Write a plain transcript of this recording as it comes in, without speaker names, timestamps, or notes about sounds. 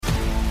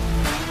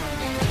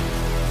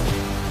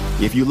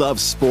If you love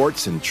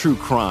sports and true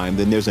crime,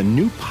 then there's a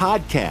new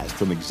podcast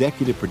from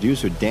executive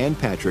producer Dan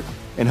Patrick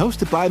and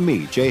hosted by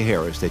me, Jay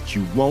Harris, that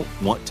you won't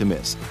want to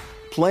miss.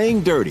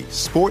 Playing Dirty: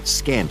 Sports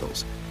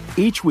Scandals.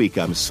 Each week,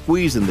 I'm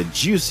squeezing the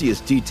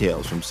juiciest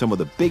details from some of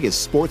the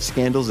biggest sports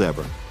scandals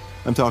ever.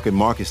 I'm talking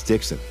Marcus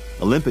Dixon,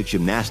 Olympic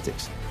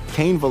gymnastics,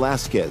 Cain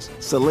Velasquez,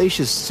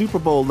 salacious Super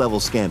Bowl-level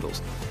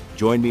scandals.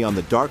 Join me on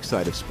the dark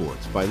side of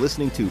sports by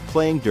listening to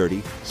Playing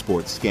Dirty: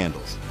 Sports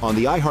Scandals on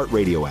the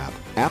iHeartRadio app,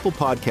 Apple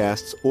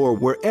Podcasts, or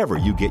wherever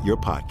you get your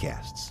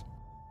podcasts.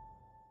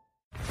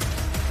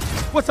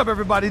 What's up,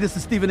 everybody? This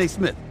is Stephen A.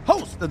 Smith,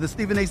 host of the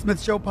Stephen A.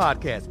 Smith Show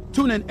podcast.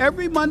 Tune in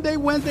every Monday,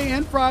 Wednesday,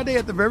 and Friday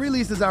at the very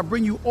least as I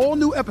bring you all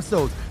new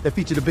episodes that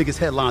feature the biggest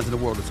headlines in the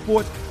world of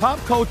sports, pop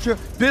culture,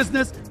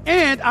 business,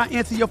 and I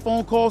answer your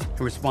phone calls and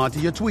respond to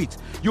your tweets.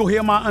 You'll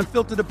hear my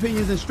unfiltered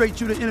opinions and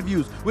straight-shooter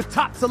interviews with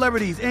top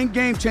celebrities and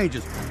game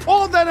changers.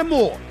 All that and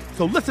more.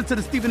 So listen to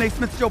the Stephen A.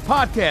 Smith Show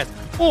podcast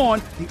on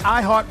the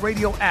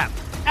iHeartRadio app,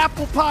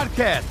 Apple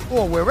Podcasts,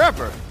 or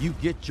wherever you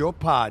get your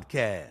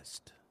podcast.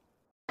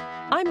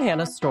 I'm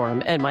Hannah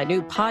Storm, and my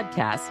new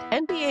podcast,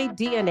 NBA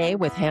DNA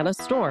with Hannah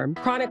Storm,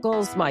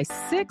 chronicles my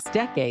 6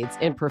 decades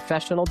in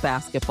professional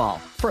basketball.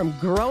 From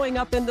growing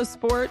up in the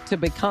sport to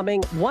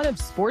becoming one of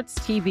sports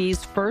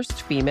TV's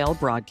first female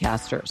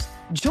broadcasters.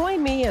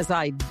 Join me as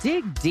I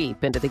dig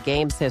deep into the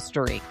game's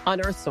history,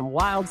 unearth some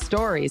wild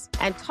stories,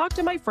 and talk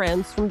to my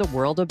friends from the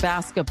world of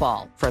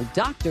basketball, from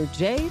Dr.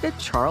 J to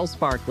Charles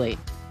Barkley.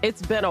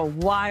 It's been a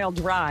wild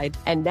ride,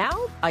 and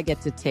now I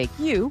get to take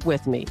you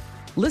with me.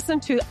 Listen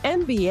to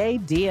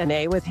NBA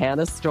DNA with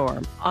Hannah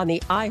Storm on the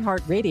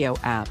iHeartRadio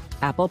app,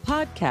 Apple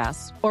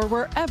Podcasts, or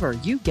wherever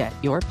you get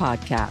your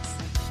podcasts.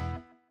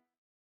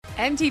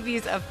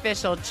 MTV's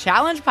official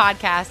Challenge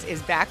podcast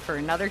is back for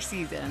another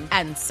season.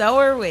 And so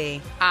are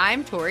we.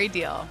 I'm Tori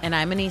Deal. And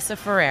I'm Anissa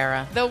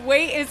Ferreira. The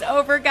wait is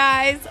over,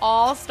 guys.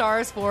 All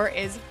Stars 4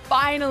 is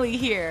finally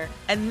here.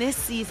 And this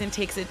season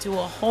takes it to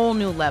a whole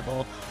new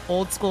level.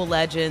 Old school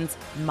legends,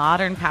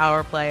 modern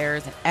power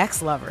players, and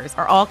ex-lovers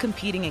are all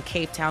competing in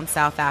Cape Town,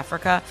 South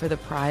Africa for the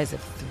prize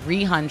of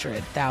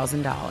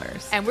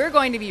 $300,000. And we're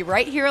going to be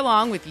right here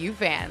along with you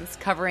fans,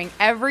 covering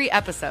every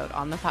episode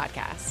on the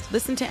podcast.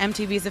 Listen to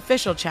MTV's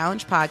official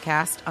Challenge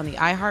podcast on the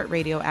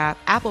iHeartRadio app,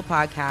 Apple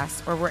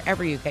Podcasts, or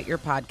wherever you get your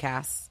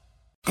podcasts.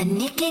 The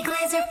Nikki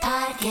Glaser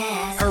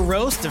Podcast. Her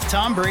roast of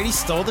Tom Brady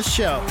stole the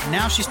show.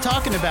 Now she's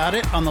talking about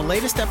it on the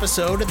latest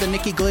episode of the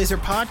Nikki Glaser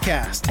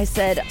Podcast. I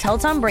said, tell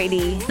Tom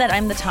Brady that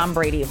I'm the Tom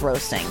Brady of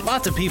roasting.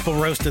 Lots of people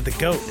roasted the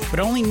GOAT, but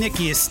only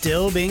Nikki is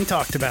still being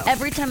talked about.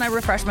 Every time I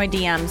refresh my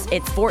DMs,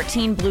 it's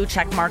 14 blue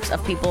check marks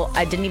of people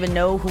I didn't even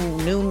know who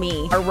knew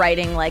me are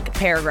writing like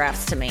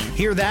paragraphs to me.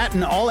 Hear that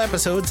in all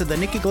episodes of the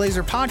Nikki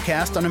Glaser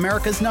Podcast on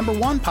America's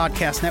 #1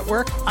 podcast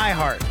network,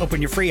 iHeart.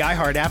 Open your free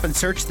iHeart app and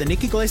search the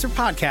Nikki Glaser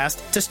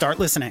Podcast to start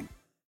listening.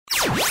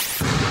 Dribble,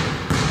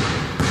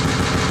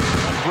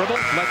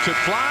 lets it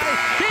fly.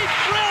 He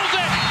drills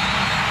it!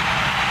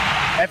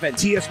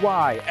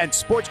 FNTSY and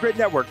Sports Grid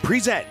Network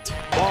present.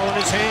 Ball in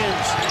his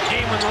hands.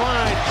 Game on the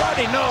line.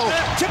 Rodney, no.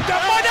 Tipped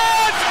up by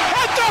Nance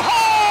at the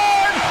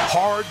horn!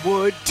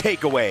 Hardwood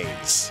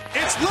takeaways.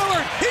 It's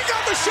Lillard. He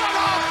got the shot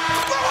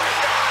off.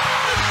 Lillard,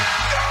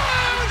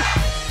 good!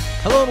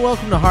 Hello and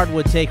welcome to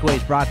Hardwood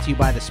Takeaways, brought to you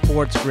by the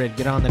Sports Grid.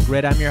 Get on the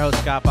grid. I'm your host,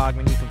 Scott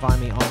Bogman. You can find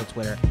me on the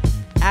Twitter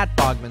at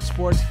Bogman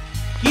Sports.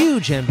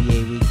 Huge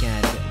NBA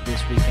weekend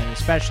this weekend,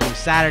 especially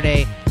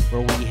Saturday,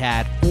 where we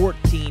had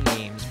 14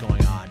 games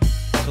going on.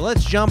 So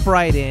let's jump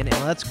right in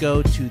and let's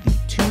go to the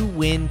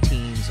 2-win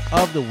teams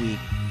of the week.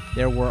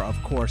 There were,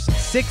 of course,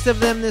 6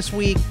 of them this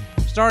week,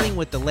 starting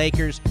with the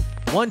Lakers.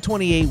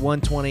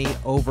 128-120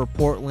 over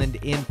Portland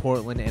in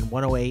Portland, and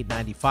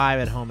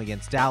 108-95 at home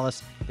against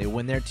Dallas. They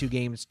win their 2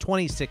 games.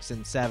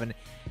 26-7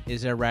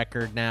 is their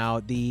record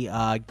now. The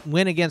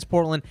win against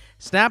Portland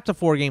snapped a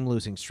 4-game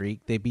losing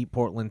streak. They beat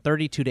Portland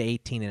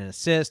 32-18 in an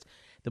assist.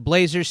 The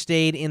Blazers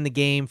stayed in the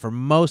game for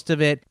most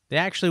of it. They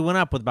actually went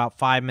up with about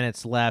 5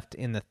 minutes left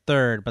in the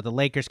third, but the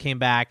Lakers came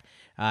back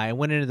and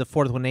went into the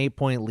fourth with an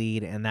 8-point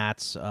lead, and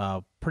that's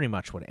pretty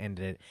much what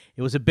ended it.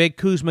 It was a big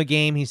Kuzma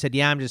game. He said,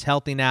 I'm just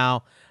healthy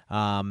now.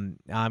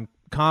 I'm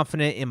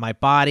confident in my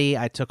body.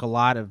 I took a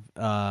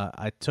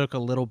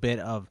little bit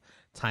of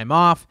time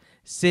off,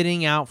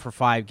 sitting out for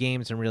 5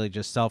 games, and really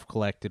just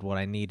self-collected what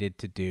I needed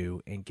to do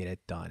and get it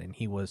done. And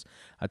he was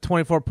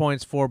 24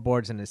 points, 4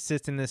 boards, and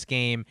assist in this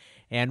game.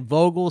 And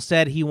Vogel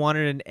said he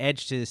wanted an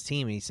edge to his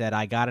team. He said,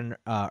 I got an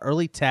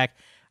early tech.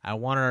 I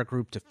wanted our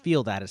group to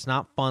feel that. It's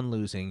not fun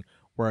losing.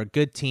 We're a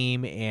good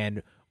team,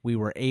 and we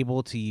were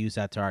able to use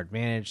that to our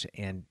advantage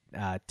and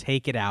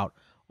take it out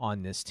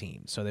on this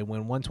team. So they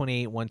win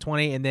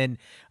 128-120, and then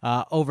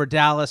over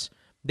Dallas,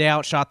 they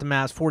outshot the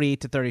Mavs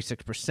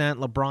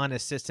 48-36%. LeBron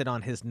assisted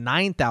on his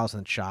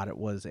 9,000th shot. It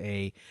was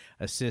a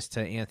assist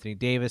to Anthony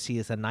Davis. He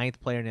is the 9th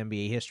player in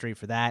NBA history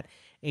for that.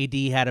 AD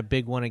had a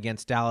big one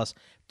against Dallas,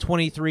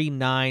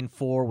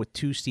 23-9-4 with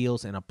 2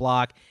 steals and a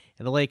block,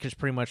 and the Lakers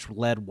pretty much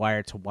led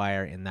wire to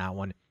wire in that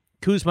one.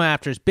 Kuzma,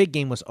 after his big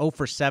game, was 0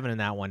 for 7 in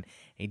that one.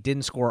 He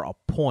didn't score a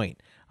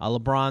point.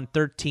 LeBron,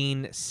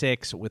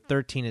 13-6 with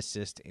 13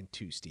 assists and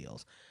 2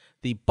 steals.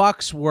 The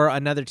Bucks were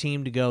another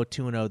team to go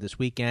 2-0 this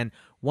weekend.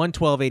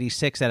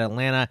 112-86 at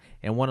Atlanta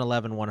and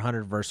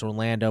 111-100 versus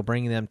Orlando,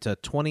 bringing them to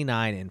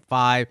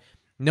 29-5.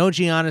 No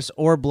Giannis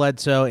or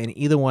Bledsoe in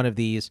either one of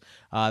these.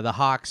 The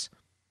Hawks,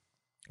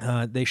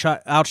 they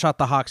outshot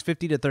the Hawks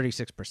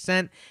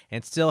 50-36%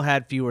 and still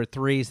had fewer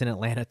threes than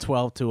Atlanta,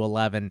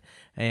 12-11.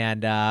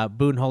 And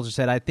Budenholzer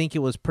said, I think it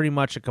was pretty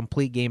much a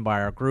complete game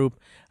by our group.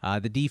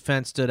 The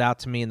defense stood out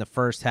to me in the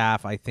first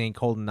half, I think,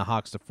 holding the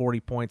Hawks to 40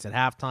 points at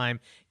halftime,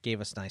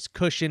 gave us nice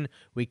cushion.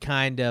 We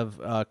kind of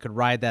could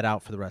ride that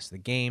out for the rest of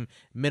the game.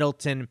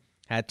 Middleton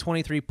had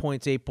 23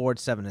 points, 8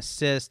 boards, 7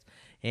 assists.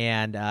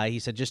 And he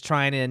said, just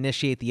trying to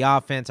initiate the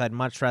offense. I'd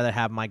much rather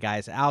have my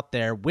guys out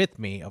there with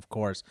me, of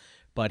course,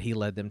 but he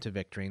led them to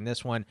victory in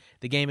this one.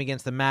 The game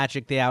against the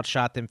Magic, they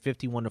outshot them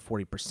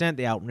 51-40%.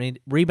 They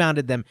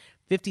out-rebounded them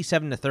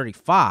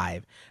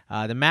 57-35.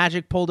 The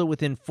Magic pulled it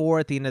within 4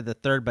 at the end of the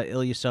third, but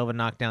Ilyasova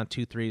knocked down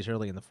 2 threes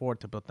early in the fourth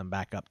to put them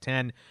back up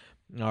 10,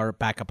 or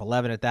back up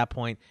 11 at that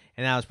point,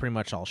 and that was pretty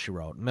much all she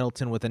wrote.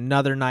 Middleton with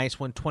another nice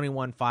one,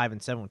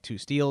 21-5-7 with 2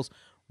 steals.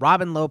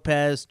 Robin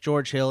Lopez,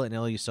 George Hill, and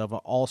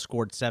Ilyasova all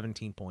scored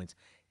 17 points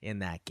in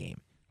that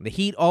game. The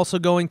Heat also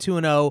going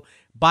 2-0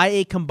 by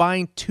a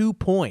combined 2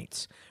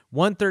 points,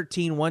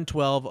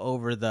 113-112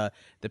 over the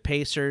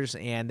Pacers,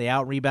 and they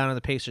out-rebounded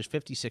the Pacers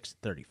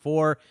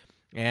 56-34.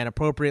 And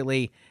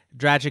appropriately,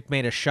 Dragic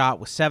made a shot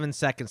with 7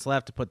 seconds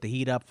left to put the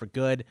Heat up for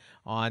good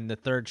on the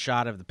third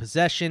shot of the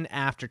possession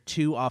after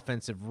 2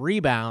 offensive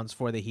rebounds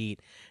for the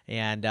Heat.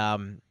 And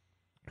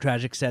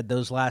Dragic said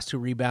those last 2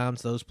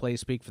 rebounds, those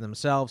plays speak for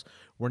themselves.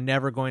 We're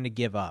never going to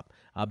give up.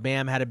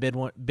 Bam had a big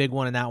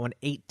one in that one,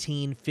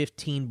 18,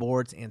 15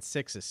 boards, and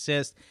 6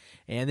 assists.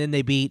 And then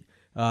they beat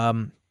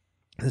the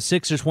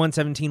Sixers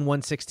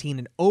 117-116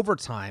 in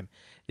overtime.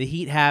 The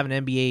Heat have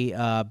an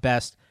NBA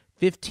best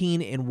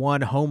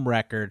 15-1 home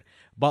record.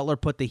 Butler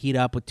put the Heat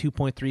up with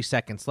 2.3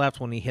 seconds left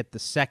when he hit the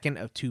second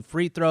of 2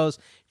 free throws.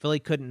 Philly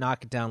couldn't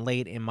knock it down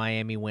late, and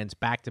Miami wins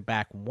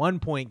back-to-back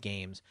 1-point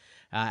games.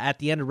 At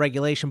the end of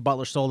regulation,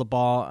 Butler stole the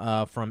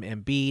ball from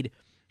Embiid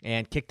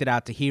and kicked it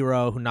out to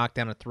Hero, who knocked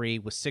down a 3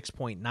 with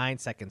 6.9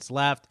 seconds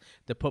left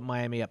to put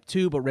Miami up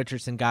 2, but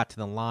Richardson got to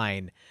the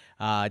line.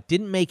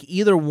 Didn't make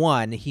either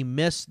one. He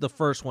missed the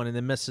first one and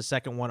then missed the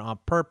second one on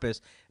purpose.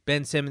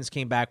 Ben Simmons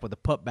came back with a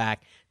putback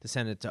to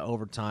send it to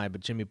overtime,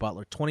 but Jimmy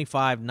Butler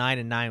 25,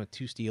 9-9 with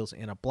 2 steals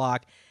and a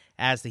block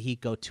as the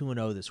Heat go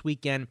 2-0 this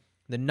weekend.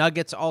 The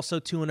Nuggets also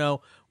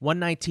 2-0,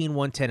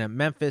 119-110 at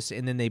Memphis,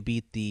 and then they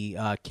beat the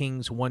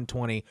Kings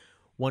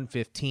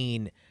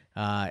 120-115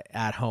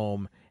 at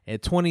home.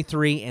 At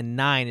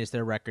 23-9 is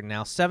their record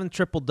now. 7th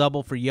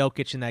triple-double for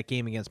Jokic in that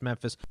game against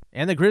Memphis.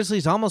 And the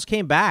Grizzlies almost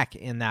came back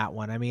in that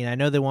one. I mean, I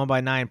know they won by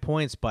 9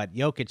 points, but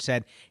Jokic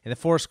said in the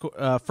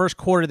first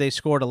quarter they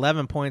scored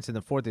 11 points. In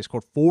the fourth, they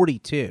scored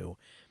 42.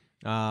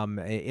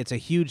 It's a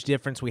huge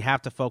difference. We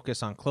have to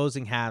focus on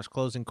closing halves,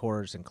 closing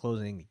quarters, and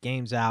closing the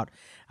games out.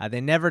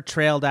 They never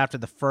trailed after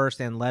the first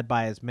and led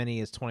by as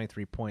many as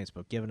 23 points,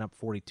 but giving up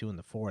 42 in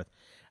the fourth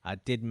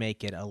did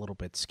make it a little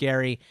bit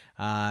scary.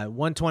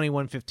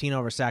 120-115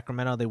 over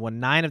Sacramento. They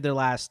won 9 of their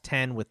last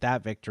 10 with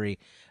that victory.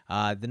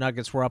 The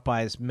Nuggets were up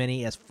by as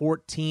many as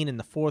 14 in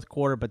the fourth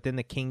quarter, but then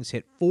the Kings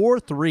hit 4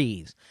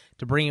 threes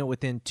to bring it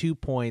within 2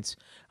 points,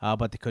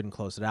 but they couldn't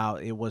close it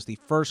out. It was the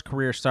first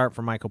career start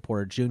for Michael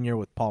Porter Jr.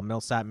 with Paul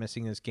Millsap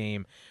missing this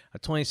game.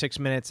 26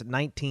 minutes,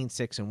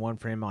 19-6-1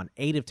 for him on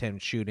 8 of 10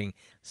 shooting.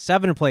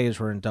 7 players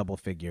were in double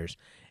figures,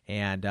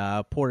 and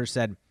Porter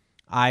said,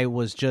 I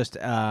was just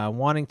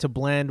wanting to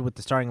blend with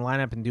the starting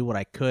lineup and do what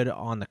I could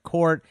on the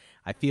court.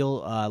 I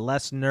feel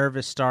less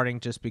nervous starting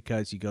just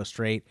because you go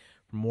straight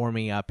from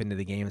warming up into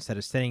the game instead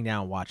of sitting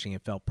down and watching.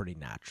 It felt pretty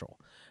natural.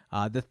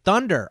 The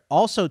Thunder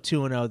also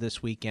 2-0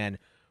 this weekend,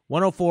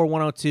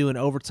 104-102 in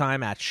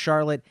overtime at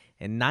Charlotte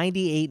and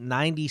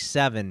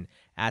 98-97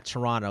 at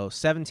Toronto.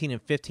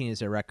 17-15 is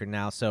their record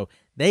now, so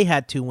they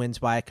had 2 wins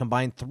by a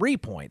combined 3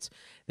 points.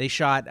 They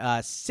shot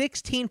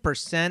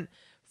 16%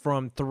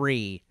 from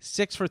 3,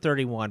 6 for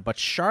 31, but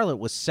Charlotte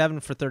was 7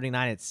 for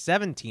 39 at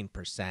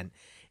 17%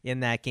 in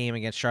that game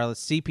against Charlotte.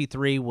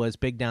 CP3 was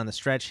big down the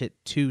stretch, hit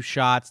 2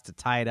 shots to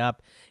tie it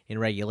up in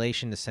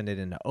regulation to send it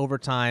into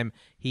overtime.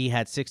 He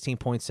had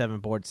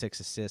 16.7 boards,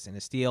 6 assists, and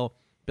a steal.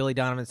 Billy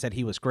Donovan said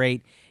he was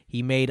great.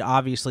 He made,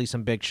 obviously,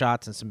 some big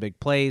shots and some big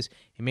plays.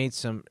 He made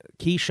some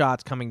key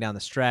shots coming down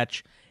the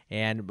stretch.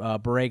 And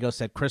Borrego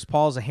said, Chris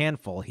Paul's a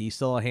handful. He's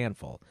still a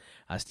handful.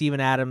 Steven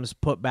Adams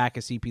put back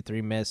a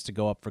CP3 miss to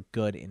go up for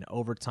good in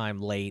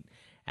overtime late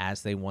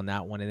as they won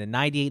that one. And then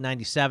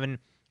 98-97,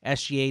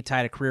 SGA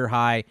tied a career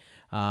high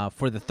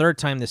for the third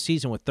time this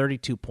season with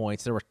 32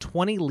 points. There were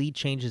 20 lead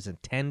changes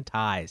and 10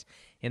 ties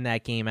in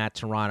that game at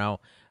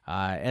Toronto.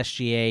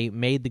 SGA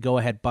made the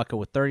go-ahead bucket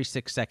with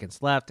 36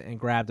 seconds left and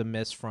grabbed a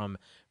miss from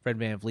Fred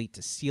VanVleet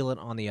to seal it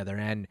on the other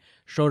end.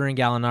 Schroeder and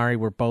Gallinari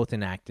were both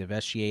inactive.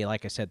 SGA,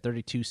 like I said,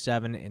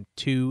 32-7 and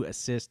 2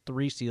 assists,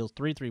 3 steals,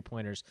 3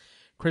 3-pointers.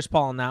 Chris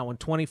Paul in that one,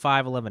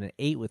 25, 11, and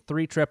 8 with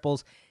 3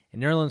 triples.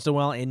 And Nerlens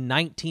Noel in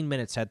 19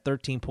 minutes had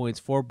 13 points,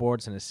 4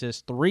 boards and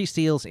assists, 3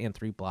 steals, and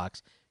 3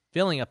 blocks,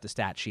 filling up the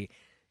stat sheet.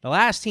 The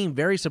last team,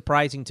 very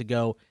surprising to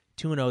go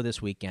 2-0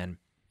 this weekend,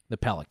 the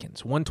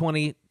Pelicans.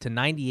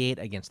 120-98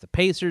 against the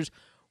Pacers,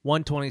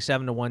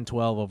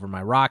 127-112 over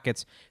my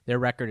Rockets. Their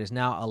record is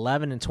now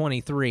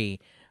 11-23.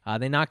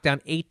 They knocked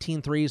down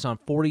 18 threes on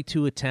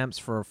 42 attempts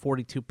for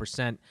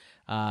 42%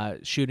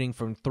 shooting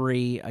from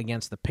 3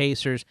 against the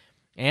Pacers.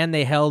 And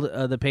they held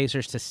the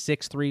Pacers to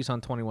 6 threes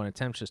on 21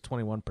 attempts, just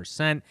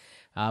 21%.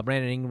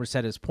 Brandon Ingram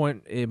said it's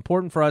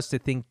important for us to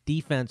think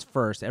defense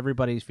first.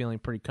 Everybody's feeling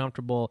pretty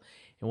comfortable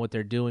in what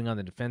they're doing on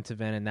the defensive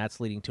end, and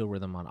that's leading to a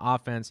rhythm on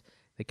offense.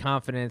 The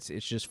confidence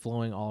is just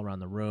flowing all around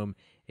the room.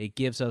 It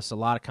gives us a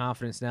lot of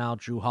confidence now.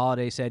 Drew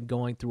Holiday said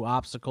going through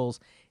obstacles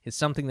is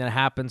something that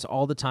happens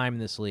all the time in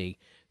this league.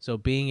 So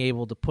being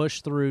able to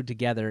push through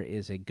together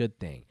is a good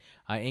thing.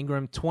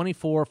 Ingram,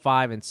 24,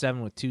 5, and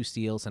 7 with 2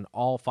 steals, and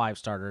all 5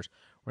 starters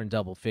were in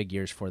double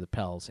figures for the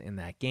Pels in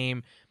that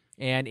game.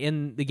 And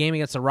in the game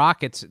against the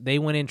Rockets, they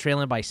went in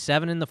trailing by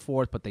 7 in the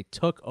fourth, but they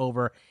took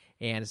over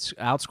and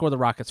outscored the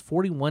Rockets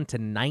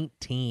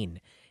 41-19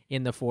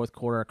 in the fourth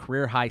quarter. A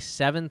career-high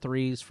 7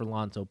 threes for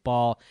Lonzo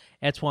Ball.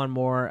 Etuan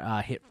Moore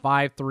hit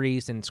 5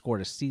 threes and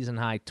scored a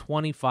season-high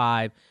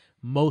 25,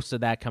 most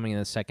of that coming in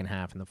the second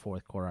half in the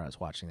fourth quarter. I was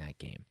watching that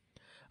game.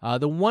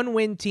 The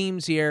one-win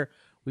teams here,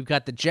 we've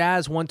got the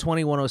Jazz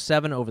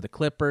 120-107 over the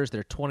Clippers.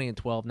 They're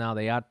 20-12 now.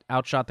 They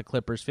outshot the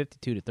Clippers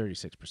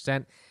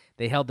 52-36%.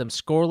 They held them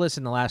scoreless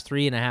in the last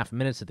 3.5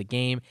 minutes of the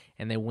game,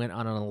 and they went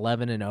on an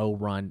 11-0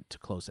 run to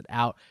close it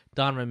out.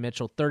 Donovan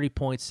Mitchell, 30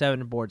 points,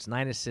 7 boards,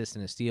 9 assists,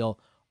 and a steal.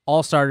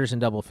 All starters in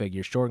double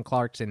figures. Jordan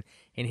Clarkson,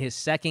 in his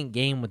second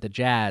game with the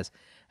Jazz,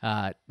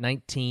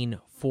 19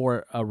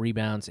 4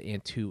 rebounds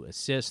and 2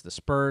 assists. The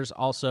Spurs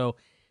also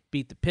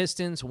beat the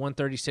Pistons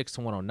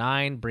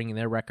 136-109, bringing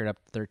their record up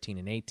to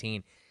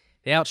 13-18.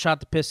 They outshot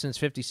the Pistons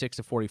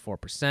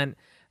 56-44%.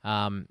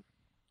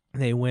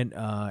 They went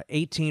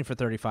 18 for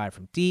 35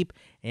 from deep,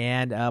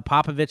 and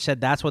Popovich said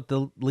that's what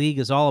the league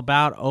is all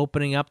about,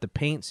 opening up the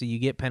paint so you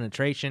get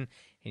penetration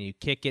and you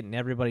kick it and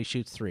everybody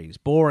shoots threes.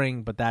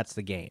 Boring, but that's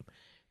the game.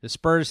 The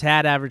Spurs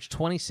had averaged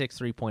 26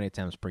 three-point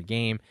attempts per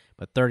game,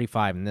 but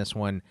 35 in this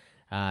one.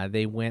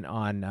 They went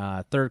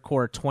on third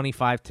quarter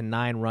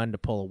 25-9 run to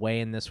pull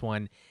away in this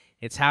one.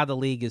 It's how the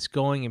league is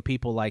going, and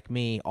people like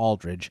me,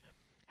 Aldridge,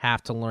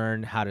 have to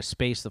learn how to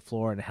space the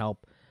floor and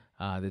help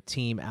the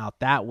team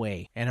out that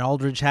way. And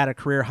Aldridge had a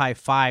career-high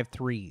 5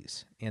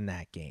 threes in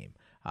that game.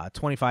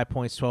 25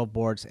 points, 12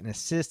 boards, an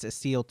assist, a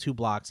steal, 2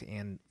 blocks,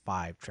 and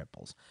 5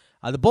 triples.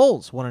 The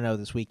Bulls want to know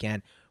this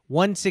weekend.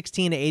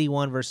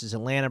 116-81 versus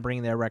Atlanta,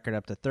 bringing their record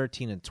up to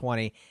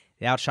 13-20.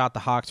 They outshot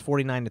the Hawks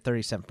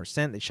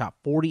 49-37%. They shot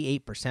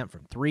 48%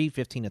 from 3,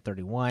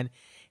 15-31.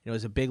 It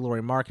was a big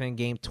Lauri Markkanen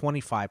game,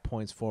 25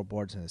 points, 4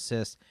 boards, and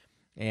assists.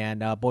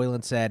 And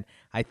Boylan said,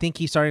 I think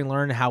he's starting to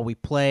learn how we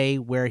play,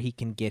 where he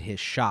can get his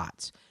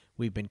shots.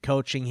 We've been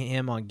coaching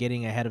him on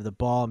getting ahead of the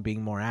ball and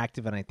being more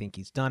active, and I think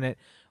he's done it.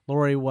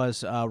 Lauri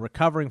was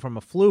recovering from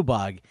a flu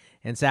bug,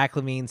 and Zach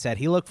LaVine said,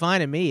 he looked fine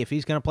to me. If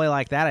he's going to play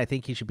like that, I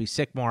think he should be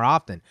sick more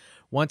often.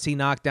 Once he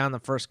knocked down the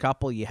first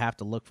couple, you have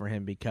to look for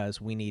him because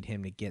we need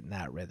him to get in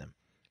that rhythm.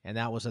 And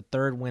that was a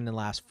third win in the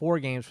last 4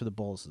 games for the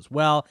Bulls as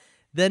well.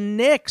 The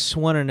Knicks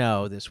want to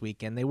know this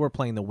weekend. They were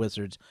playing the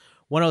Wizards.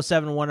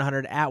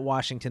 107-100 at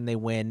Washington. They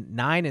win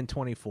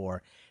 9-24.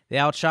 They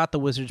outshot the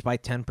Wizards by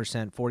 10%,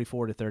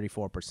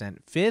 44-34%.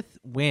 5th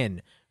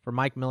win for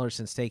Mike Miller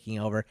since taking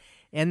over.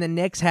 And the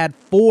Knicks had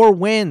 4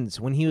 wins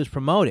when he was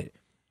promoted.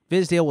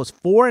 Fizdale was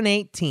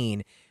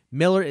 4-18.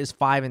 Miller is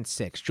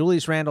 5-6.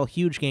 Julius Randle,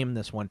 huge game in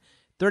this one.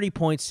 30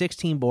 points,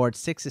 16 boards,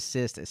 6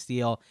 assists, a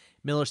steal.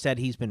 Miller said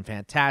he's been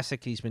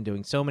fantastic. He's been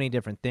doing so many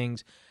different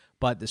things,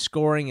 but the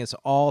scoring is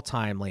all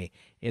timely.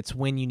 It's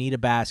when you need a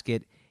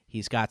basket.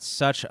 He's got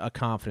such a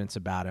confidence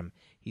about him.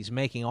 He's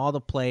making all the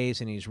plays,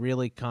 and he's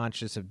really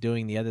conscious of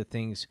doing the other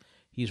things.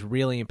 He's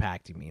really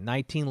impacting me.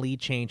 19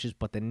 lead changes,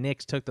 but the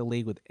Knicks took the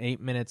lead with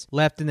 8 minutes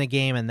left in the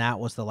game, and that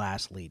was the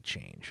last lead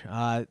change.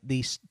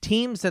 These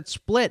teams that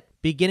split,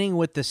 beginning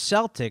with the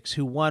Celtics,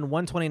 who won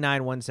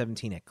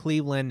 129-117 at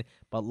Cleveland,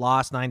 but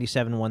lost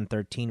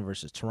 97-113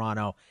 versus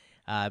Toronto,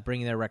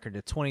 bringing their record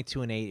to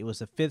 22-8. It was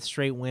the 5th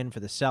straight win for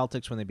the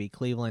Celtics when they beat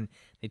Cleveland.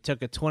 They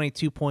took a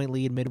 22-point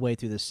lead midway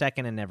through the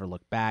second and never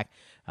looked back.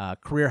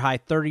 Career-high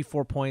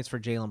 34 points for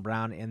Jaylen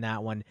Brown in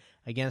that one.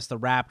 Against the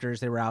Raptors,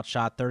 they were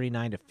outshot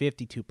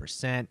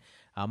 39-52%.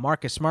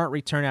 Marcus Smart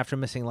returned after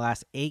missing the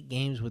last 8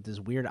 games with this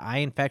weird eye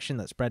infection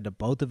that spread to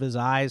both of his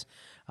eyes,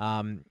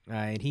 and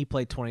he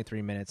played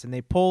 23 minutes. And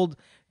they pulled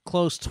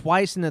close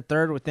twice in the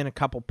third within a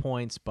couple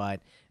points,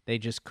 but they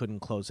just couldn't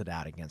close it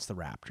out against the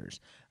Raptors.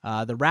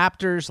 The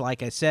Raptors,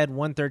 like I said,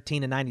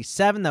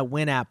 113-97, that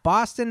win at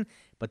Boston,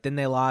 but then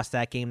they lost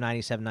that game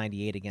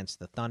 97-98 against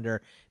the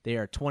Thunder. They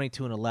are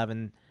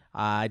 22-11.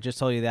 I just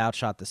told you they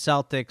outshot the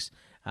Celtics.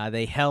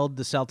 They held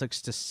the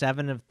Celtics to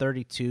 7 of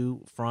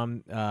 32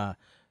 from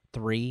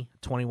 3,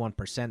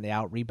 21%. They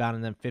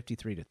out-rebounded them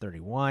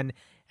 53-31.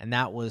 and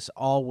that was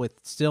all with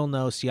still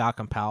no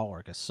Siakam, Powell,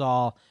 or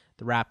Gasol.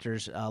 The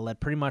Raptors led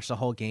pretty much the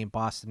whole game.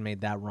 Boston made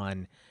that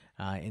run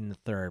in the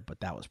third, but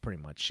that was pretty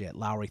much it.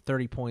 Lowry,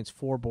 30 points,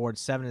 4 boards,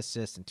 7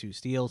 assists, and 2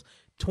 steals.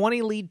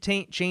 20 lead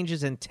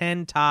changes and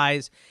 10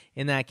 ties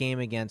in that game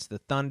against the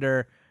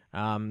Thunder.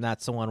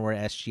 That's the one where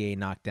SGA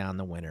knocked down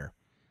the winner.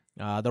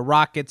 The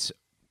Rockets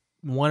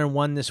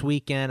 1-1 this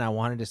weekend. I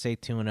wanted to say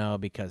 2-0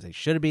 because they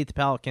should have beat the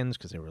Pelicans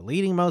because they were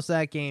leading most of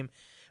that game.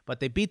 But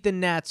they beat the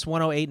Nets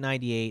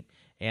 108-98,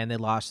 and they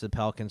lost to the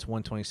Pelicans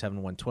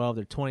 127-112.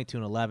 They're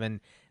 22-11.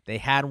 They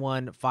had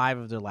won 5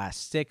 of their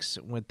last 6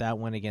 with that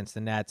win against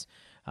the Nets.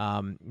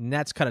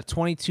 Nets cut a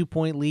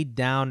 22-point lead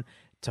down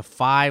to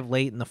 5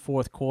 late in the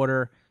fourth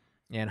quarter.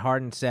 And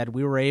Harden said,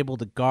 we were able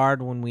to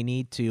guard when we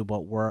need to,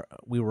 but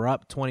we were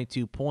up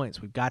 22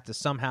 points. We've got to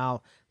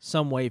somehow,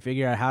 some way,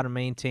 figure out how to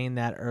maintain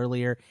that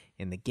earlier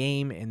in the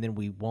game, and then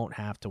we won't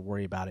have to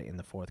worry about it in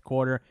the fourth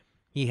quarter.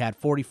 He had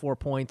 44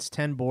 points,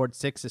 10 boards,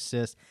 6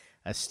 assists,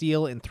 a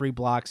steal and 3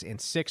 blocks, and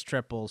 6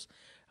 triples.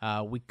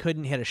 We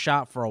couldn't hit a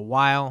shot for a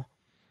while,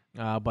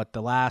 but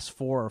the last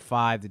 4 or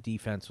 5, the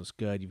defense was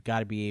good. You've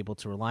got to be able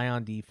to rely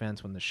on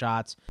defense when the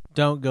shots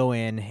don't go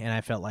in, and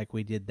I felt like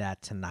we did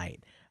that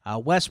tonight.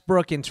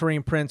 Westbrook and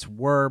Taurean Prince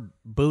were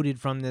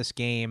booted from this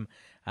game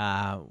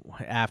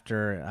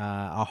after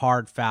a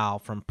hard foul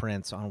from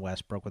Prince on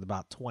Westbrook with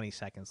about 20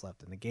 seconds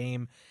left in the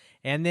game.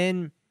 And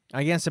then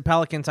against the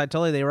Pelicans, I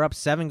told you they were up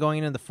 7 going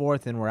into the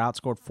fourth and were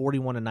outscored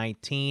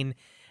 41-19.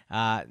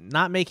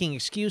 Not making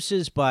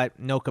excuses, but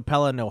no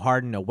Capella, no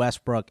Harden, no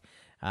Westbrook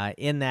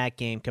in that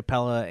game.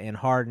 Capella and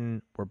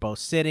Harden were both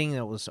sitting.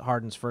 It was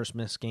Harden's first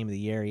missed game of the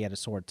year. He had a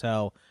sore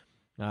toe.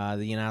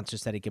 The announcer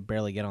said he could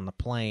barely get on the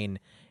plane.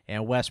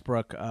 And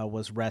Westbrook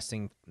was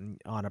resting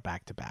on a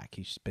back-to-back.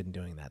 He's been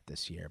doing that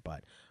this year.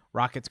 But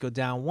Rockets go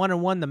down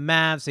 1-1. The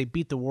Mavs, they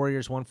beat the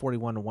Warriors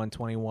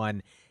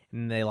 141-121,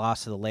 and they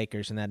lost to the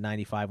Lakers in that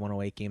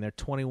 95-108 game. They're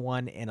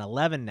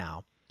 21-11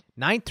 now.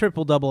 9th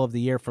triple-double of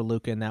the year for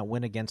Luka in that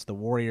win against the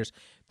Warriors.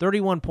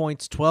 31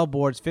 points, 12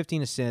 boards,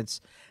 15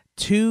 assists,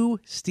 2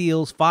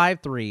 steals, 5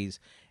 threes.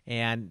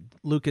 And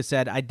Luka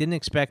said, I didn't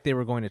expect they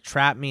were going to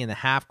trap me in the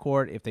half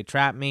court. If they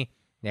trap me,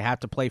 they have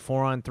to play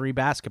 4-on-3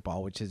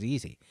 basketball, which is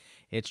easy.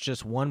 It's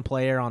just one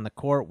player on the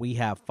court. We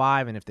have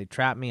 5, and if they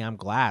trap me, I'm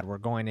glad. We're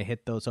going to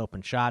hit those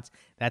open shots.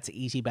 That's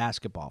easy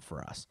basketball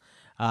for us.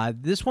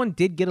 This one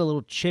did get a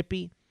little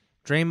chippy.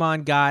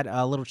 Draymond got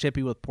a little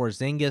chippy with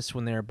Porzingis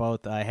when they were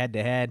both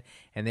head-to-head,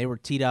 and they were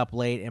teed up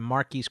late, and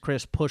Marquise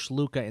Chris pushed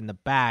Luka in the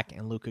back,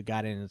 and Luka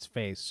got in his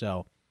face.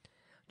 So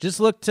just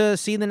look to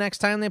see the next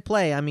time they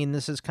play. I mean,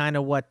 this is kind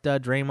of what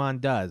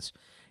Draymond does,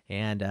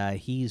 and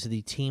he's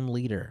the team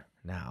leader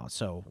now,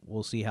 so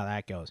we'll see how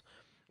that goes.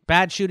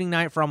 Bad shooting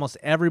night for almost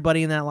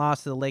everybody in that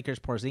loss to the Lakers.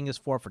 Porzingis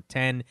 4 for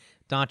 10,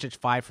 Doncic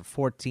 5 for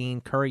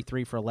 14, Curry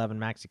 3 for 11,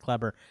 Maxi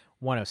Kleber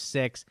 1 of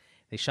 6.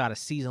 They shot a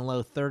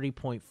season-low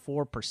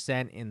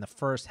 30.4% in the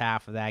first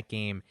half of that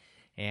game,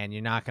 and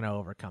you're not going to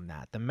overcome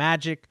that. The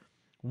Magic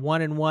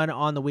 1-1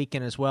 on the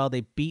weekend as well.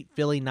 They beat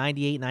Philly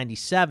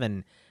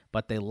 98-97,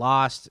 but they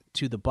lost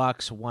to the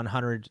Bucks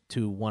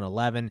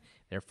 100-111.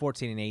 They're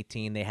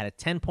 14-18. They had a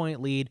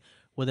 10-point lead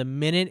with 1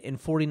 minute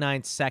and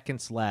 49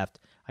 seconds left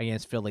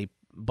against Philly,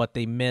 but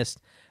they missed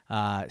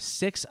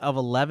 6 of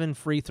 11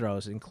 free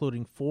throws,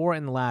 including 4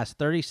 in the last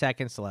 30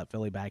 seconds to let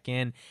Philly back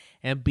in.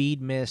 Embiid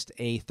missed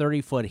a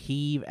 30-foot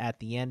heave at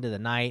the end of the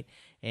night,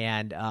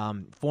 and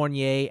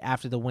Fournier,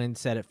 after the win,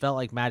 said it felt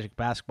like Magic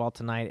basketball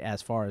tonight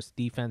as far as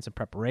defense and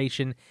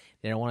preparation.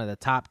 They're one of the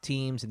top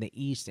teams in the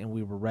East, and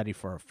we were ready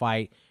for a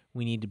fight.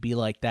 We need to be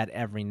like that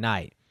every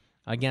night.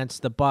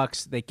 Against the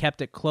Bucks, they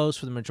kept it close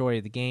for the majority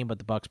of the game, but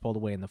the Bucks pulled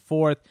away in the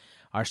fourth.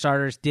 Our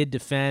starters did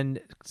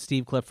defend.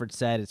 Steve Clifford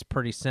said it's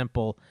pretty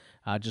simple.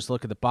 Just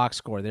look at the box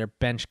score. Their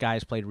bench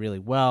guys played really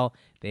well.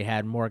 They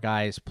had more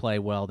guys play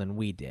well than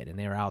we did, and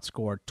they were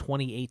outscored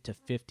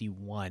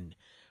 28-51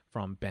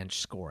 from bench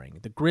scoring.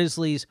 The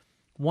Grizzlies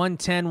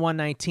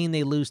 110-119.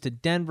 They lose to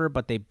Denver,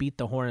 but they beat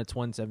the Hornets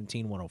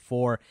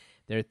 117-104.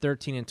 They're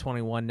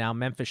 13-21 now.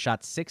 Memphis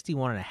shot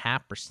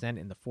 61.5%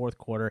 in the fourth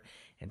quarter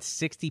and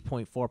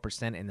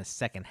 60.4% in the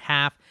second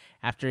half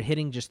after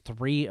hitting just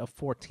 3 of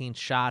 14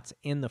 shots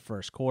in the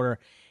first quarter.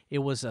 It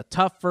was a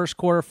tough first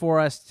quarter for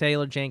us.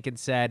 Taylor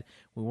Jenkins said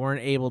we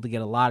weren't able to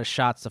get a lot of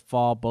shots to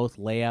fall, both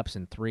layups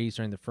and threes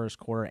during the first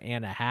quarter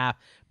and a half,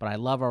 but I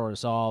love our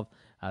resolve.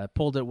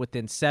 Pulled it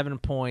within 7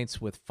 points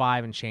with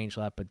 5 and change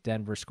left, but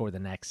Denver scored the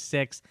next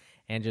 6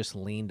 and just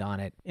leaned on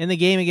it. In the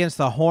game against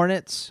the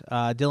Hornets,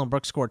 Dillon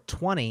Brooks scored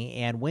 20,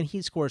 and when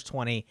he scores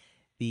 20,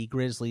 the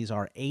Grizzlies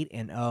are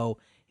 8-0.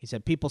 He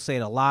said, people say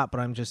it a lot,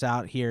 but I'm just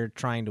out here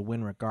trying to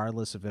win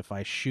regardless of if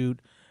I shoot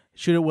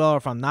it well or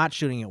if I'm not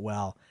shooting it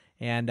well.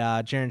 And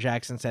Jaren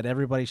Jackson said,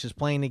 everybody's just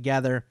playing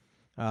together.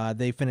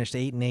 They finished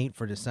 8-8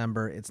 for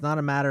December. It's not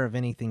a matter of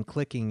anything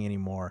clicking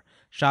anymore.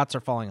 Shots are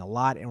falling a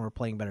lot, and we're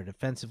playing better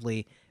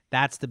defensively.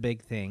 That's the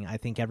big thing. I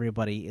think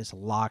everybody is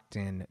locked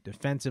in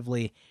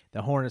defensively.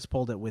 The Hornets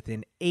pulled it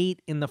within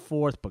 8 in the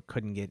fourth, but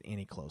couldn't get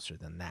any closer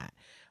than that.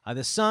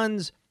 The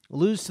Suns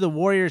Lose to the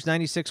Warriors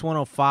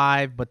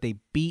 96-105, but they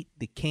beat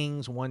the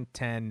Kings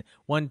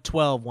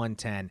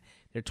 112-110.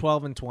 They're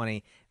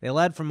 12-20. They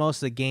led for most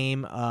of the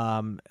game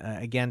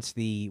against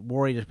the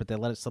Warriors, but they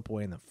let it slip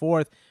away in the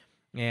fourth.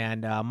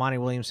 And Monty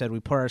Williams said, we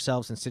put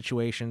ourselves in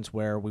situations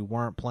where we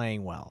weren't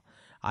playing well.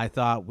 I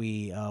thought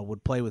we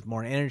would play with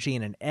more energy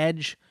and an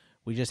edge.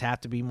 We just have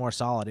to be more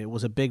solid. It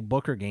was a big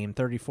Booker game,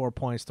 34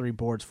 points, 3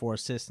 boards, 4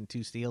 assists, and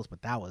 2 steals,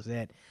 but that was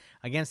it.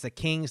 Against the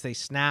Kings, they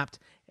snapped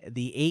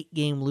the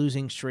 8-game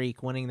losing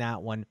streak, winning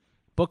that one.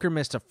 Booker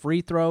missed a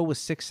free throw with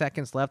 6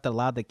 seconds left that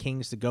allowed the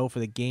Kings to go for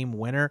the game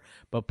winner,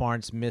 but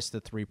Barnes missed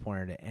the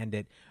three-pointer to end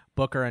it.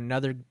 Booker,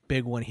 another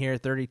big one here,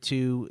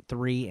 32,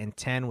 3, and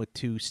 10 with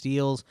 2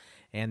 steals,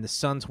 and the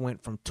Suns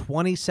went from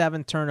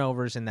 27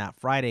 turnovers in that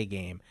Friday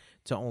game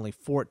to only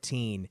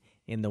 14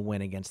 in the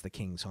win against the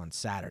Kings on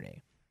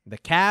Saturday. The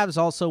Cavs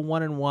also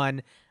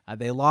 1-1.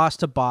 They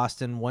lost to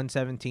Boston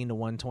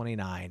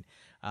 117-129,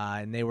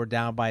 and they were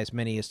down by as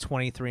many as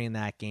 23 in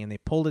that game. They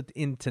pulled it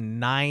into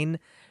 9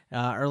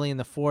 early in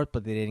the fourth,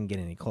 but they didn't get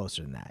any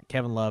closer than that.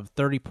 Kevin Love,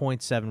 30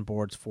 points, 7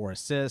 boards, 4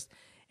 assists,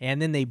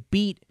 and then they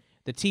beat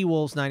the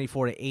T-Wolves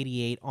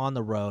 94-88 on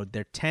the road.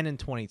 They're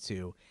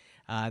 10-22.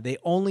 They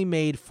only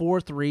made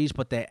 4 threes,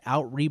 but they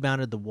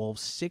out-rebounded the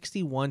Wolves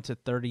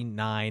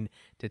 61-39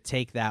 to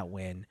take that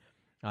win.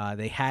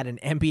 They had an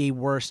NBA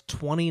worst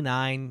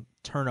 29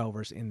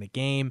 turnovers in the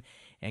game,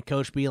 and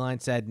Coach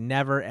Beilein said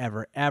never,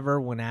 ever,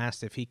 ever when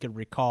asked if he could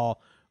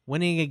recall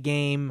winning a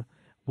game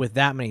with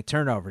that many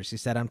turnovers. He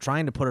said, I'm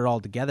trying to put it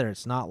all together.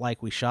 It's not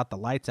like we shot the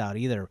lights out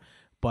either,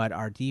 but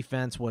our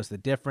defense was the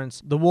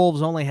difference. The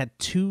Wolves only had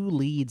 2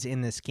 leads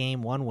in this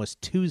game. One was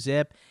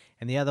 2-zip,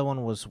 and the other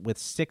one was with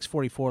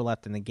 6:44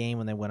 left in the game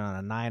when they went on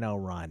a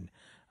 9-0 run.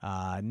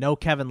 No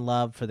Kevin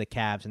Love for the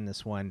Cavs in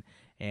this one.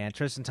 And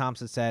Tristan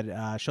Thompson said,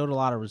 showed a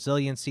lot of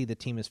resiliency. The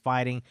team is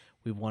fighting.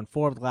 We've won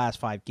 4 of the last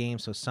 5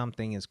 games, so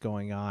something is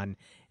going on,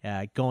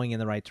 going in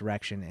the right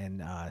direction.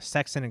 And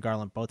Sexton and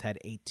Garland both had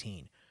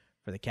 18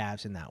 for the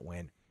Cavs in that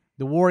win.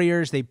 The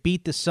Warriors, they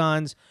beat the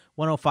Suns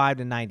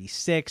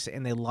 105-96,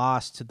 and they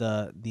lost to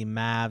the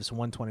Mavs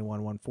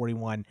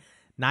 121-141.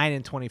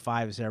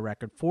 9-25 is their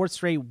record. 4th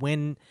straight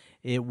win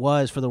it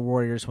was for the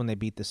Warriors when they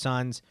beat the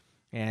Suns.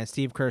 And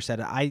Steve Kerr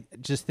said, I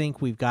just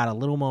think we've got a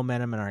little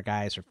momentum and our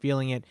guys are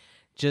feeling it.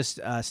 Just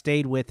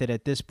stayed with it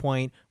at this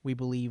point. We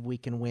believe we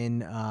can win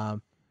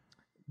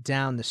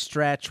down the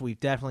stretch. We've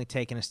definitely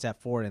taken a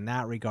step forward in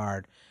that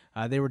regard.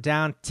 They were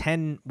down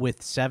 10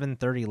 with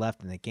 7:30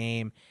 left in the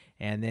game,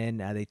 and then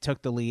they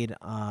took the lead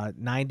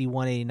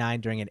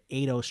 91-89 during an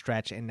 8-0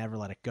 stretch and never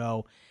let it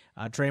go.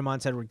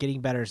 Draymond said, we're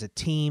getting better as a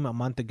team. A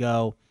month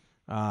ago,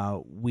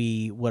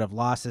 we would have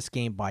lost this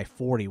game by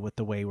 40 with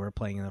the way we were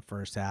playing in the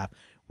first half.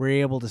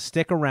 We're able to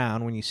stick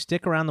around. When you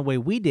stick around the way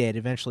we did,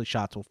 eventually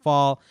shots will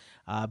fall.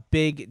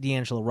 Big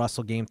D'Angelo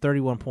Russell game,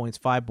 31 points,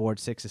 5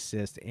 boards, 6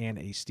 assists, and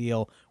a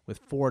steal with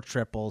 4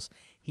 triples.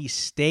 He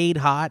stayed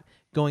hot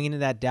going into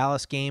that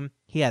Dallas game.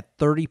 He had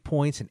 30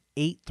 points and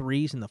 8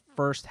 threes in the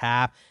first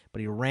half,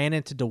 but he ran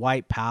into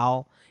Dwight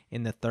Powell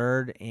in the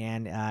third,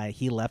 and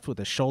he left with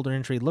a shoulder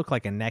injury. It looked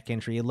like a neck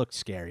injury. It looked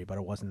scary, but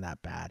it wasn't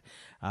that bad.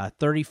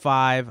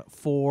 35,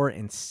 4,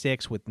 and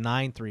 6 with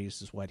 9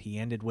 threes is what he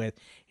ended with.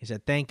 He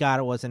said, thank God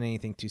it wasn't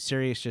anything too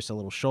serious, just a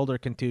little shoulder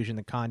contusion.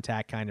 The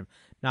contact kind of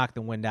knocked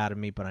the wind out of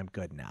me, but I'm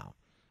good now.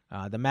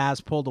 The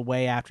Mavs pulled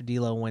away after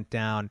D'Lo went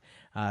down,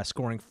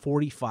 scoring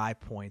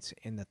 45 points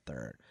in the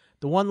third.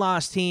 The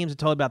one-loss teams, I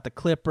told you about the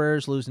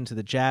Clippers losing to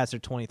the Jazz. They're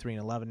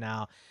 23-11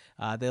 now.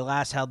 They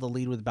last held the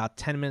lead with about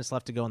 10 minutes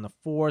left to go in the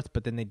fourth,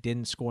 but then they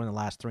didn't score in the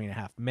last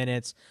 3.5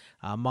 minutes.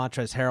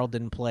 Montrezl Harrell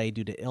didn't play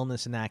due to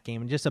illness in that game,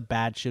 and just a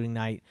bad shooting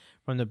night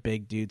from the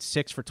big dudes.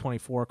 6 for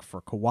 24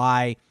 for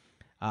Kawhi,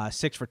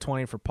 6 for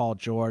 20 for Paul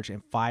George,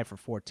 and 5 for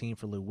 14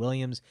 for Lou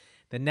Williams.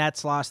 The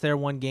Nets lost their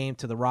one game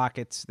to the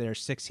Rockets. They're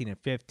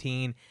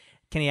 16-15.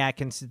 Kenny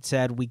Atkinson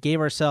said, we gave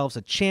ourselves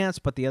a chance,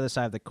 but the other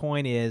side of the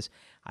coin is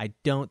I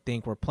don't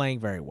think we're playing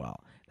very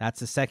well. That's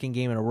the second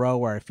game in a row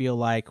where I feel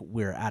like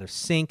we're out of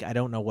sync. I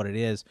don't know what it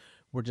is.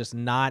 We're just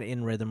not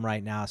in rhythm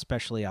right now,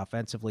 especially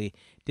offensively.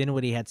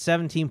 Dinwiddie had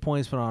 17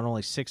 points, but on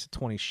only 6 of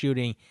 20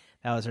 shooting.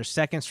 That was their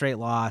second straight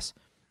loss.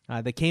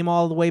 They came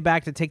all the way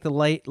back to take the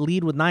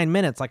lead with 9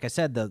 minutes. Like I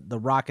said, the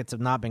Rockets have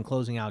not been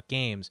closing out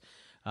games.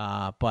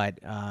 But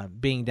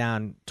being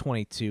down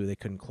 22, they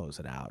couldn't close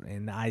it out.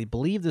 And I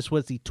believe this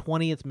was the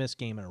 20th missed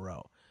game in a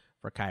row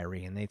for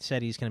Kyrie, and they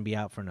said he's going to be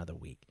out for another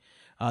week.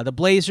 The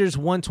Blazers,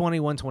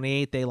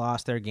 120-128. They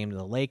lost their game to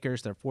the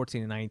Lakers. They're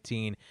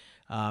 14-19.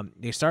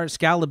 They started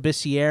Skal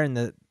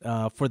Labissiere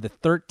for the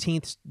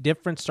 13th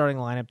different starting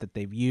lineup that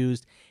they've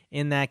used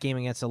in that game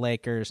against the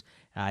Lakers.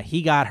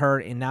 He got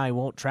hurt, and now he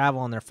won't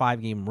travel on their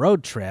 5-game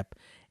road trip.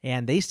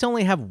 And they still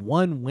only have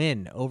one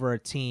win over a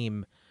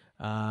team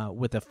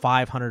with a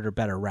 500 or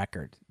better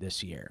record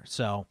this year.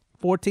 So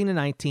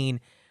 14-19,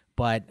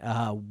 but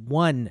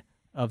one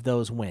of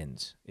those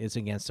wins is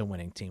against a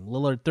winning team.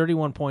 Lillard,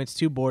 31 points,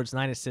 2 boards,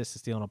 9 assists, a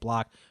steal, and a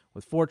block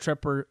with 4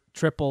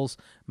 triples.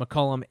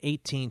 McCollum,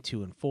 18,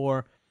 2, and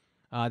 4.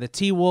 The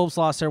T-Wolves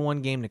lost their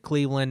one game to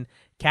Cleveland.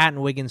 Cat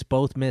and Wiggins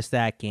both missed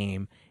that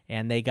game,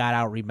 and they got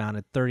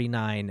out-rebounded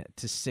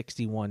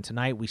 39-61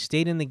 tonight. We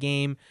stayed in the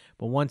game,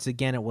 but once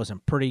again, it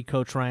wasn't pretty.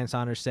 Coach Ryan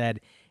Saunders said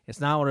it's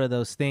not one of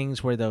those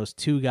things where those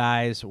two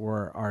guys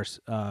are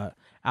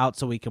out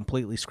so we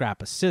completely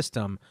scrap a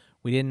system.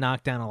 We didn't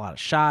knock down a lot of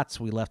shots.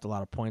 We left a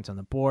lot of points on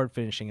the board,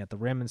 finishing at the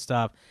rim and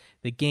stuff.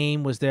 The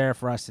game was there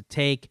for us to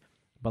take,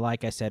 but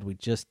like I said, we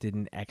just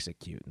didn't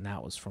execute, and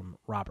that was from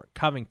Robert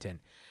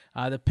Covington.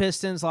 The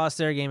Pistons lost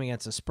their game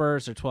against the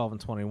Spurs. They're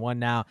 12-21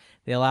 now.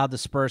 They allowed the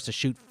Spurs to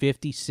shoot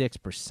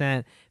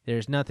 56%.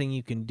 There's nothing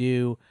you can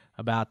do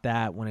about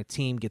that when a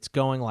team gets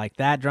going like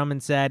that.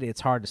 Drummond said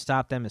it's hard to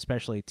stop them,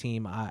 especially a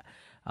team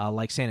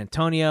like San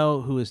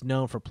Antonio, who is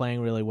known for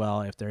playing really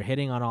well. If they're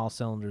hitting on all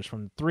cylinders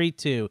from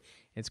 3-2,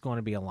 it's going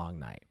to be a long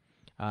night.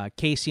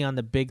 Casey on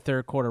the big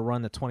third quarter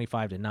run, the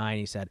 25-9,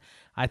 he said,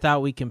 I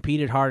thought we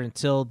competed hard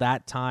until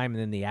that time,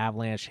 and then the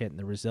avalanche hit and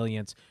the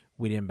resilience,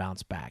 we didn't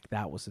bounce back.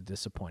 That was a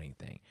disappointing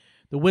thing.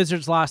 The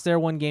Wizards lost their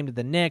one game to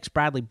the Knicks.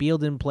 Bradley Beal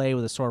didn't play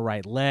with a sore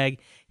right leg.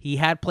 He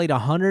had played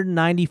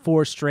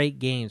 194 straight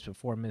games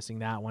before missing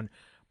that one.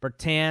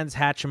 Bertans,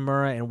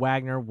 Hachimura, and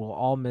Wagner will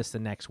all miss the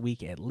next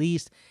week at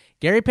least.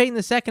 Gary Payton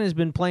II has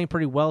been playing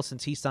pretty well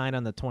since he signed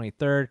on the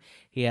 23rd.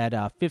 He had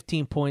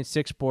 15 points,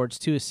 6 boards,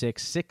 2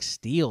 assists, 6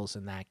 steals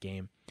in that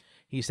game.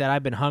 He said,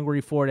 I've been hungry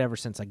for it ever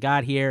since I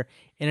got here,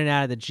 in and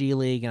out of the G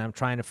League, and I'm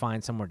trying to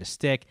find somewhere to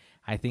stick.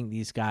 I think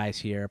these guys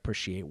here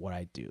appreciate what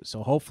I do.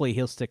 So hopefully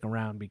he'll stick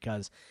around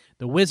because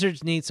the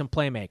Wizards need some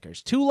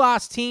playmakers. 2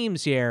 lost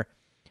teams here.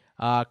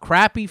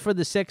 Crappy for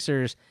the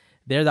Sixers.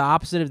 They're the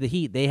opposite of the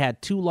Heat. They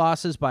had 2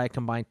 losses by a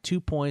combined 2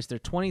 points. They're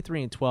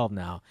 23-12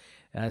 now.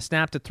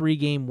 Snapped a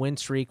 3-game win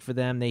streak for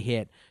them. They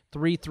hit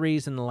 3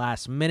 threes in the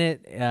last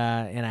minute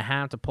and a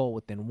half to pull it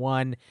within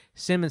 1.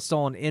 Simmons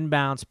stole an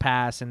inbounds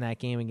pass in that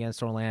game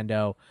against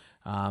Orlando.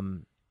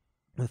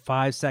 With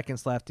 5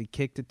 seconds left, he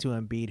kicked it to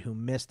Embiid, who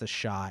missed a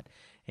shot.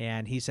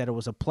 And he said it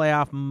was a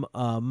playoff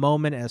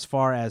moment as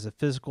far as the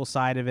physical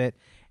side of it.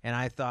 And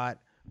I thought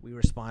we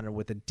responded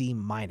with a D-,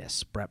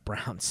 Brett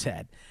Brown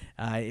said.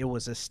 It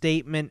was a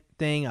statement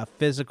thing, a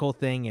physical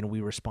thing, and we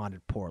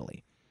responded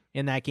poorly.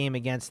 In that game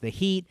against the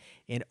Heat,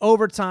 in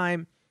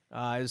overtime,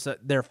 it was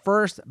their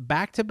first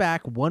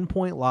back-to-back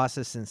one-point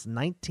losses since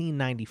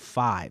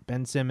 1995.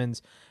 Ben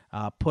Simmons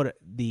put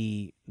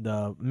the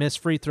missed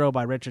free throw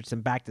by Richardson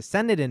back to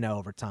send it into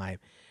overtime,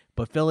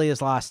 but Philly has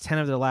lost 10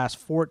 of their last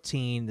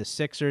 14. The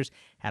Sixers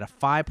had a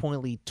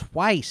 5-point lead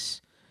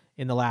twice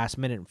in the last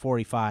minute and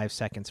 45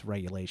 seconds of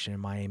regulation,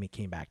 and Miami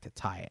came back to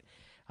tie it.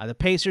 The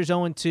Pacers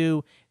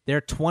 0-2. They're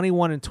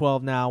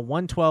 21-12 now,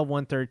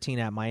 112-113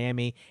 at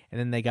Miami, and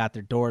then they got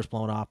their doors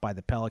blown off by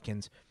the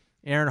Pelicans.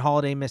 Aaron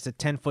Holiday missed a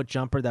 10-foot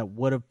jumper that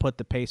would have put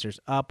the Pacers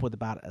up with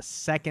about a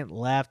second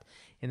left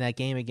in that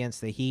game against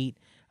the Heat.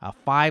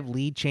 5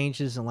 lead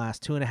changes in the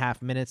last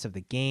 2.5 minutes of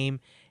the game,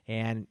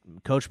 and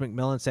Coach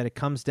McMillan said it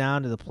comes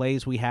down to the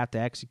plays we have to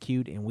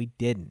execute, and we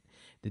didn't.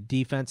 The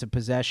defensive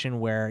possession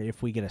where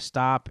if we get a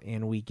stop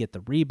and we get the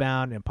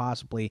rebound and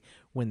possibly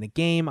win the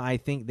game, I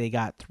think they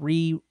got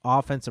 3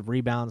 offensive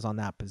rebounds on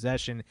that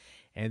possession,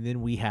 and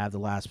then we have the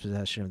last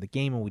possession of the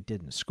game and we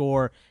didn't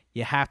score.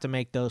 You have to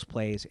make those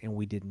plays, and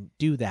we didn't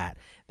do that.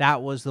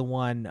 That was the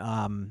one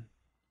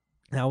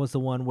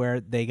where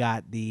they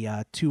got the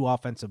 2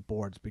 offensive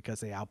boards because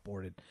they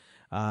outboarded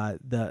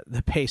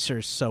the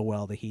Pacers so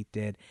well, the Heat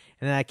did.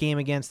 And that game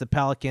against the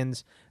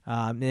Pelicans,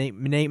 Nate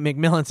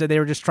McMillan said they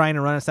were just trying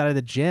to run us out of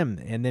the gym.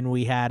 And then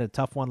we had a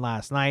tough one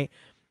last night.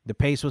 The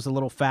pace was a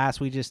little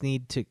fast. We just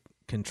need to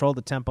control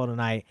the tempo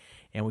tonight,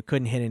 and we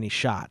couldn't hit any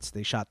shots.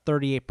 They shot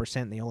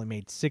 38%, and they only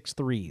made 6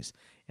 threes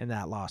in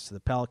that loss to the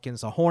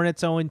Pelicans. The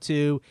Hornets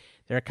 0-2.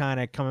 They're kind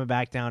of coming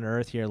back down to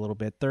earth here a little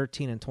bit,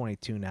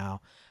 13-22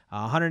 now.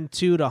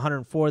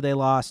 102-104 they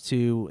lost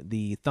to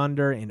the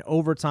Thunder in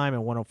overtime,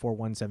 and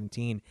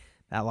 104-117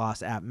 that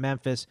loss at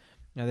Memphis.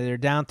 Now they're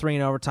down 3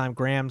 in overtime.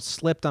 Graham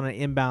slipped on an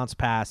inbounds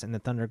pass, and the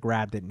Thunder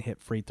grabbed it and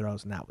hit free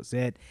throws, and that was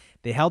it.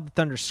 They held the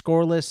Thunder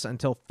scoreless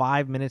until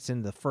 5 minutes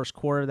into the first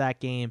quarter of that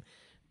game,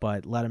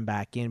 but let him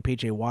back in.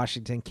 P.J.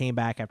 Washington came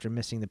back after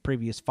missing the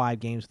previous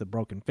 5 games with a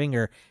broken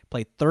finger,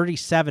 played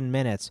 37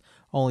 minutes,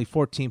 only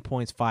 14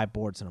 points, 5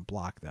 boards, and a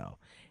block, though.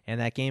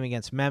 And that game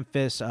against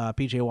Memphis,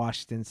 P.J.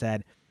 Washington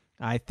said,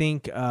 I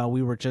think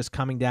we were just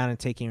coming down and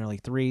taking early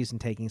threes and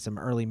taking some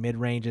early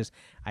mid-ranges.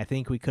 I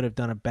think we could have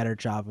done a better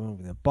job of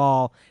moving the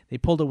ball. They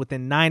pulled it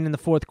within 9 in the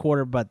fourth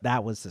quarter, but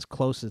that was as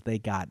close as they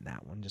got in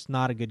that one. Just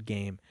not a good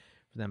game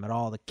for them at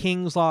all. The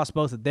Kings lost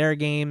both of their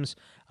games,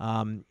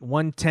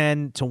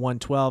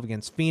 110-112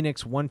 against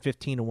Phoenix,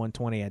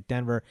 115-120 at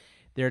Denver.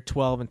 They're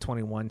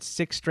 12-21,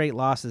 6 straight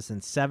losses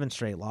and 7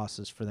 straight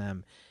losses for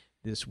them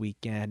this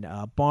weekend.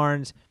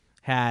 Barnes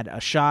had a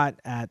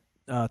shot at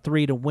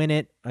 3 to win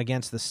it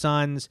against the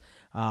Suns.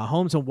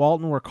 Holmes and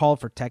Walton were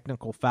called for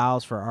technical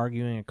fouls for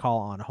arguing a call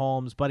on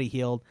Holmes. Buddy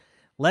Hield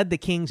led the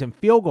Kings in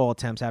field goal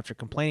attempts after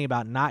complaining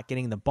about not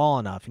getting the ball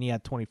enough, and he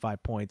had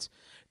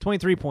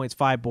 23 points,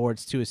 5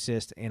 boards, 2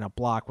 assists, and a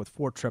block with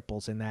 4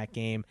 triples in that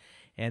game.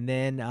 And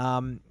then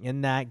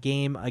in that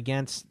game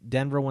against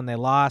Denver when they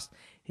lost,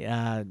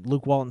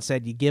 Luke Walton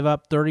said, you give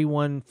up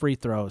 31 free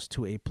throws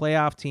to a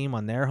playoff team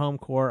on their home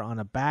court on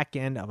a back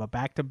end of a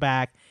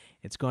back-to-back.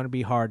 It's going to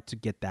be hard to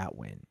get that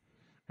win.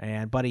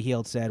 And Buddy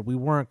Hield said, we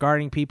weren't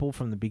guarding people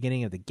from the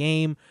beginning of the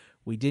game.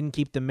 We didn't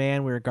keep the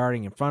man we were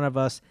guarding in front of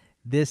us.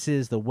 This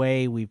is the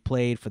way we've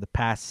played for the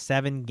past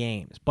 7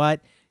 games.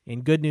 But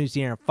in good news,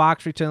 De'Aaron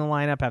Fox returned the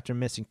lineup after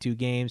missing 2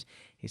 games.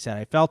 He said,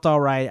 I felt all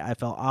right. I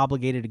felt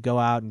obligated to go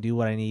out and do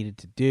what I needed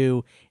to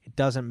do. It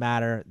doesn't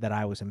matter that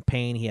I was in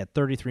pain. He had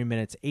 33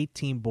 minutes,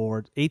 18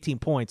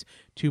 points,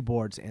 2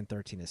 boards, and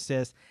 13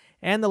 assists.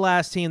 And the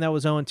last team that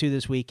was 0-2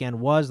 this weekend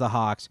was the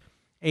Hawks.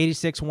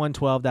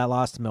 86-112, that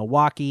lost to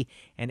Milwaukee,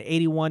 and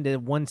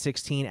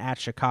 81-116 at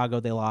Chicago.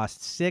 They lost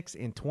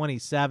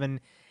 6-27,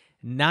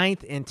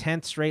 9th and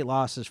 10th straight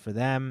losses for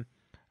them.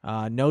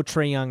 No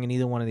Trae Young in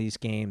either one of these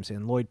games.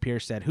 And Lloyd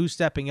Pierce said, who's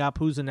stepping up?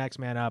 Who's the next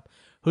man up?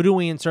 Who do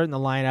we insert in the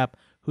lineup?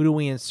 Who do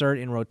we insert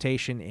in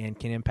rotation and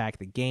can impact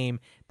the game?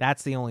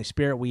 That's the only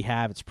spirit we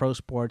have. It's pro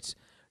sports.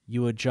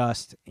 You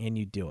adjust and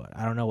you do it.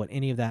 I don't know what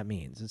any of that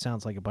means. It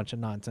sounds like a bunch of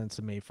nonsense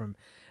to me from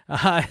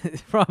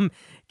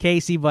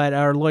Casey,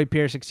 or Lloyd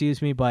Pierce,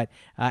 excuse me. But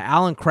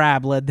Alan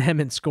Crabb led them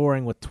in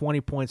scoring with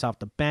 20 points off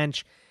the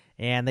bench,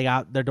 and they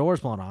got their doors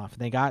blown off.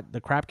 They got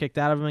the crap kicked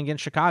out of them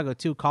against Chicago,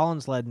 too.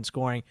 Collins led in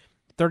scoring,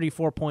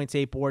 34 points,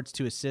 8 boards,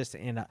 2 assists,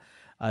 and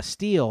a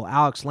steal.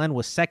 Alex Len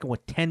was second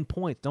with 10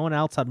 points. No one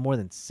else had more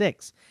than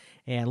 6.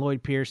 And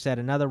Lloyd Pierce said,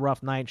 another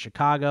rough night in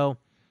Chicago.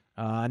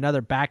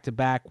 Another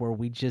back-to-back where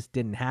we just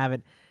didn't have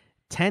it.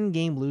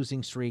 10-game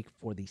losing streak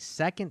for the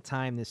second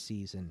time this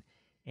season,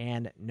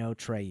 and no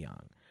Trae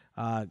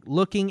Young.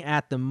 Looking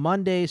at the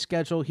Monday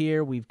schedule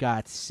here, we've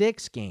got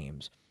 6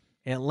 games.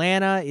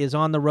 Atlanta is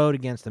on the road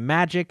against the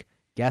Magic.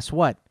 Guess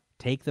what?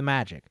 Take the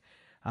Magic.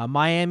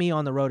 Miami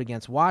on the road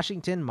against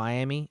Washington.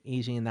 Miami,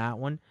 easy in that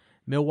one.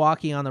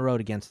 Milwaukee on the road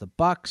against the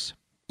Bucks.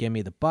 Give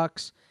me the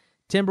Bucks.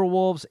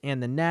 Timberwolves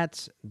and the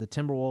Nets. The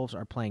Timberwolves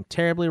are playing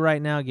terribly right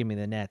now. Give me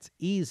the Nets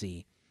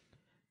easy.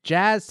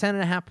 Jazz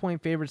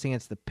 10.5-point favorites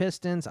against the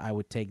Pistons. I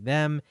would take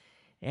them.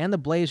 And the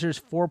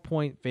Blazers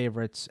 4-point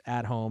favorites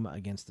at home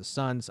against the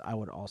Suns. I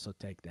would also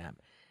take them.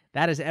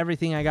 That is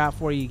everything I got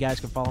for you. You guys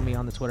can follow me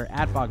on the Twitter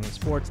at Bogman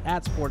Sports,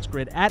 at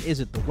SportsGrid, at Is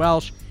It The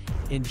Welsh.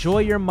 Enjoy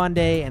your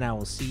Monday, and I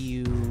will see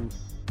you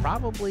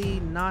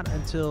probably not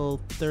until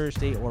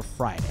Thursday or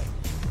Friday.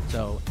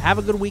 So have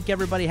a good week,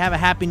 everybody. Have a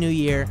happy new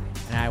year,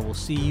 and I will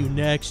see you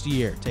next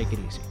year. Take it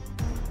easy.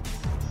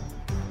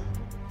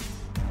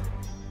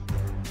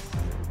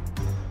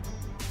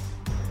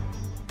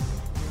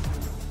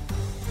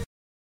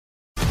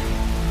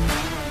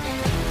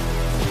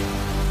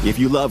 If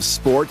you love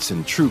sports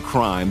and true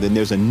crime, then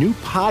there's a new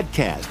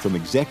podcast from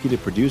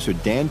executive producer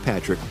Dan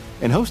Patrick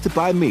and hosted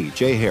by me,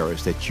 Jay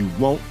Harris, that you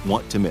won't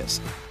want to miss.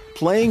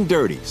 Playing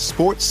Dirty: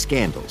 Sports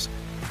Scandals.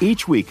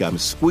 Each week, I'm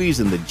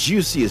squeezing the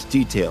juiciest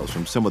details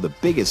from some of the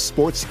biggest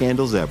sports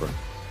scandals ever.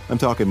 I'm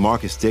talking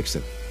Marcus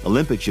Dixon,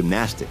 Olympic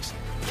gymnastics,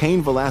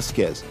 Cain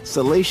Velasquez,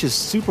 salacious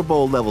Super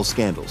Bowl-level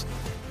scandals.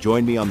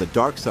 Join me on the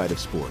dark side of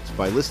sports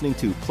by listening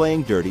to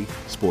Playing Dirty: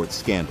 Sports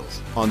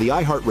Scandals on the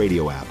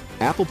iHeartRadio app,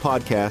 Apple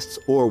Podcasts,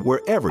 or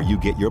wherever you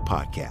get your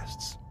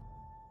podcasts.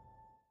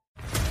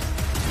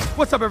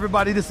 What's up,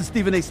 everybody? This is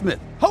Stephen A. Smith,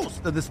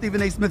 host of the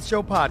Stephen A. Smith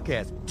Show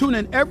podcast. Tune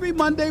in every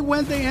Monday,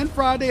 Wednesday, and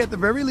Friday at the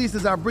very least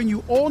as I bring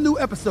you all new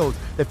episodes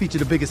that feature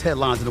the biggest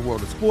headlines in the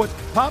world of sports,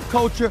 pop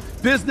culture,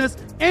 business,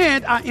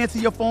 and I answer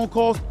your phone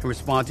calls and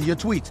respond to your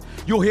tweets.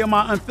 You'll hear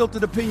my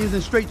unfiltered opinions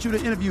and straight-shooter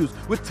interviews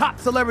with top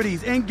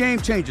celebrities and game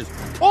changers.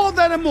 All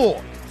that and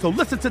more. So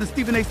listen to the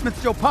Stephen A.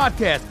 Smith Show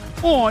podcast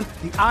on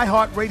the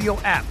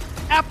iHeartRadio app,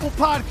 Apple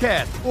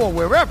Podcasts, or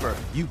wherever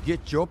you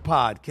get your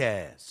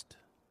podcast.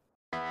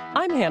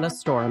 I'm Hannah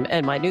Storm,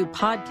 and my new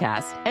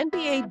podcast,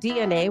 NBA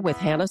DNA with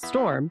Hannah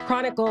Storm,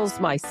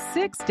 chronicles my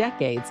 6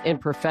 decades in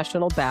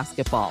professional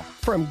basketball.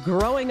 From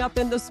growing up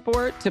in the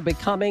sport to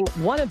becoming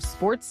one of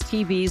sports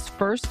TV's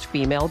first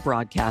female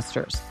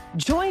broadcasters.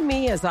 Join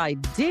me as I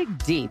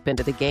dig deep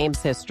into the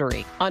game's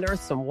history,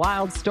 unearth some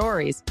wild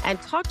stories, and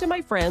talk to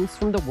my friends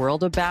from the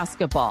world of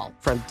basketball,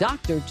 from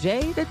Dr.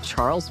 J to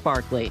Charles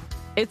Barkley.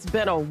 It's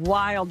been a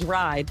wild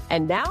ride,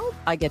 and now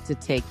I get to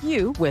take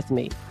you with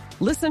me.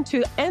 Listen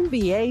to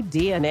NBA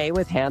DNA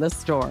with Hannah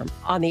Storm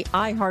on the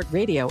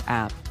iHeartRadio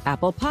app,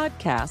 Apple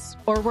Podcasts,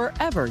 or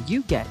wherever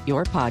you get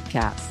your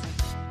podcasts.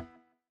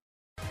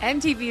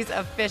 MTV's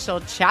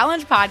official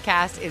Challenge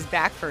podcast is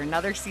back for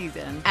another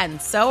season.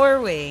 And so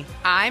are we.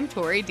 I'm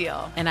Tori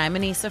Deal. And I'm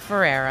Anissa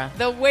Ferreira.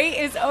 The wait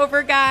is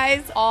over,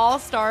 guys. All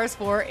Stars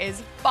 4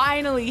 is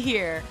finally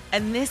here.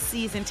 And this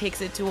season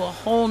takes it to a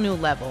whole new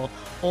level.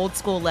 Old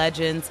school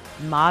legends,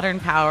 modern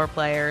power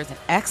players, and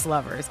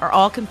ex-lovers are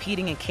all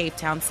competing in Cape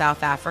Town,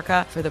 South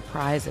Africa for the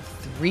prize of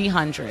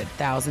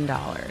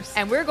 $300,000.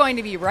 And we're going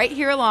to be right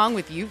here along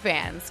with you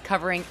fans,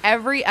 covering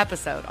every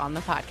episode on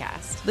the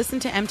podcast. Listen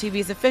to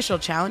MTV's official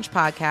Challenge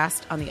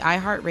podcast on the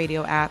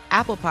iHeartRadio app,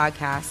 Apple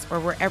Podcasts,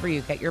 or wherever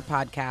you get your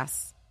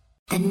podcasts.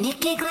 The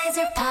Nikki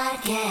Glaser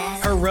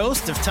Podcast. Her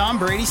roast of Tom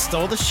Brady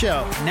stole the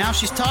show. Now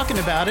she's talking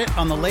about it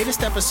on the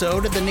latest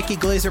episode of the Nikki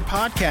Glaser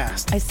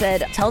Podcast. I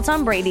said, tell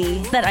Tom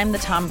Brady that I'm the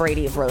Tom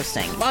Brady of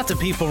roasting. Lots of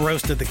people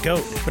roasted the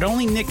GOAT, but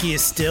only Nikki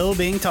is still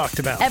being talked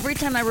about. Every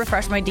time I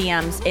refresh my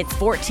DMs, it's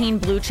 14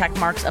 blue check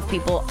marks of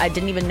people I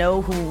didn't even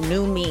know who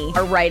knew me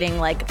are writing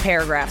like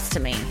paragraphs to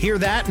me. Hear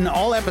that in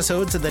all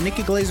episodes of the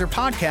Nikki Glaser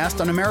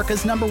Podcast on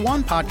America's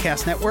 #1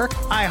 podcast network,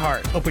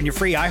 iHeart. Open your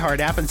free iHeart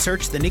app and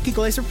search the Nikki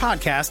Glaser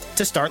Podcast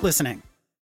to start listening.